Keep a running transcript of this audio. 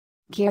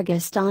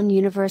Kyrgyzstan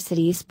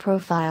University's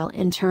profile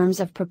in terms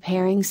of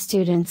preparing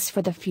students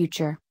for the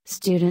future,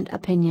 student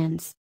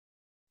opinions.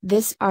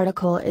 This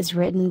article is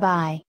written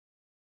by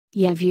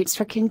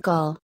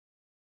AJET.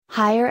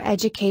 Higher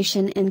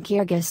education in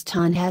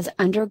Kyrgyzstan has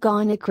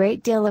undergone a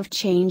great deal of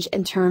change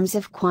in terms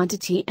of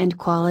quantity and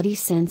quality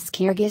since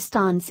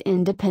Kyrgyzstan's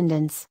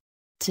independence.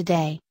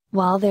 Today,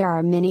 while there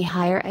are many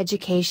higher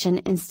education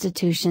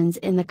institutions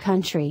in the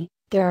country,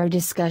 there are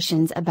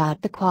discussions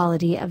about the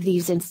quality of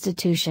these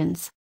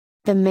institutions.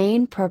 The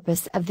main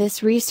purpose of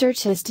this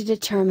research is to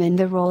determine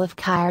the role of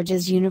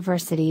Kyrgyz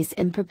universities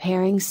in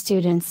preparing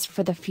students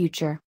for the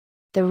future.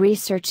 The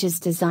research is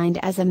designed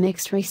as a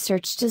mixed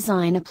research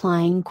design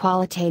applying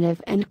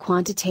qualitative and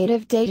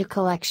quantitative data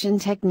collection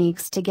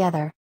techniques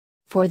together.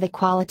 For the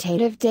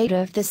qualitative data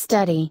of the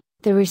study,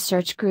 the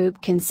research group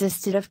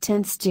consisted of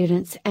 10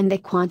 students and the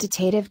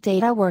quantitative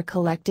data were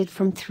collected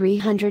from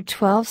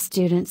 312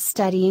 students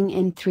studying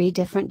in 3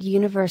 different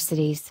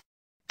universities.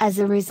 As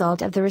a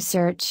result of the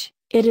research,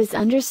 it is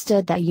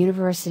understood that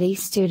university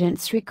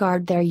students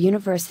regard their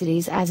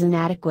universities as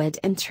inadequate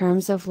in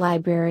terms of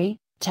library,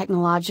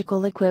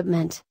 technological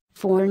equipment,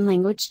 foreign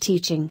language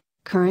teaching,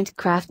 current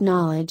craft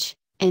knowledge,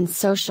 and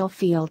social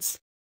fields.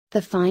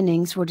 The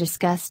findings were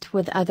discussed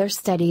with other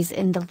studies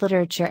in the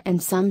literature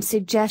and some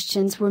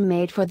suggestions were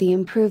made for the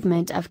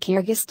improvement of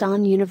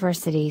Kyrgyzstan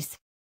universities.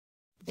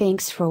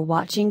 Thanks for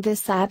watching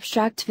this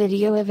abstract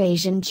video of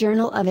Asian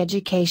Journal of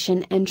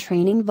Education and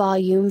Training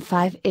Volume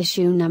 5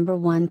 Issue Number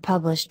 1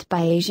 published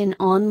by Asian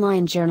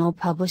Online Journal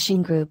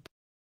Publishing Group.